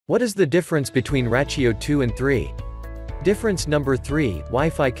What is the difference between Rachio 2 and 3? Difference number 3,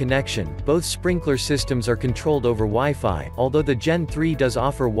 Wi-Fi connection. Both sprinkler systems are controlled over Wi-Fi, although the Gen 3 does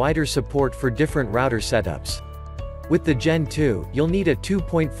offer wider support for different router setups. With the Gen 2, you'll need a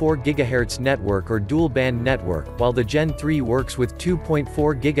 2.4 GHz network or dual-band network, while the Gen 3 works with 2.4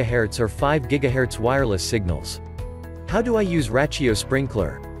 GHz or 5 GHz wireless signals. How do I use Rachio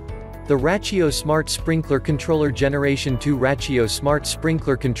Sprinkler? The Rachio Smart Sprinkler Controller Generation 2 Rachio Smart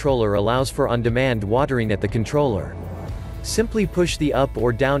Sprinkler Controller allows for on-demand watering at the controller. Simply push the up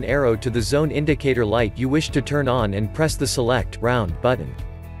or down arrow to the zone indicator light you wish to turn on and press the select round button.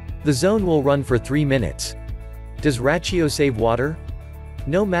 The zone will run for 3 minutes. Does Rachio save water?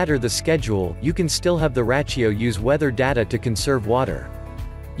 No matter the schedule, you can still have the Rachio use weather data to conserve water.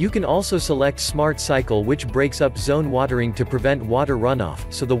 You can also select Smart Cycle, which breaks up zone watering to prevent water runoff,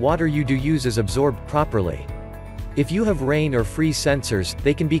 so the water you do use is absorbed properly. If you have rain or freeze sensors,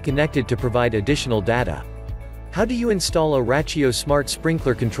 they can be connected to provide additional data. How do you install a Rachio Smart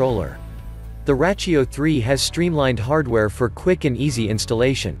Sprinkler Controller? The Rachio 3 has streamlined hardware for quick and easy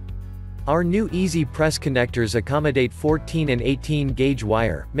installation. Our new Easy Press connectors accommodate 14 and 18 gauge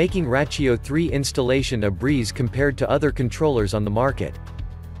wire, making Rachio 3 installation a breeze compared to other controllers on the market.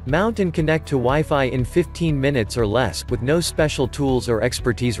 Mount and connect to Wi-Fi in 15 minutes or less, with no special tools or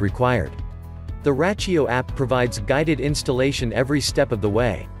expertise required. The Rachio app provides guided installation every step of the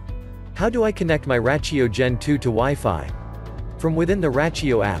way. How do I connect my Rachio Gen 2 to Wi-Fi? From within the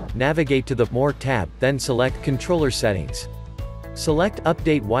Rachio app, navigate to the More tab, then select Controller Settings. Select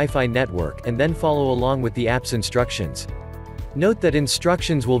Update Wi-Fi Network, and then follow along with the app's instructions. Note that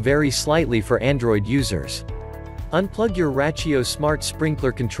instructions will vary slightly for Android users. Unplug your Rachio Smart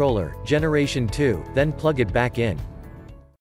Sprinkler Controller, Generation 2, then plug it back in.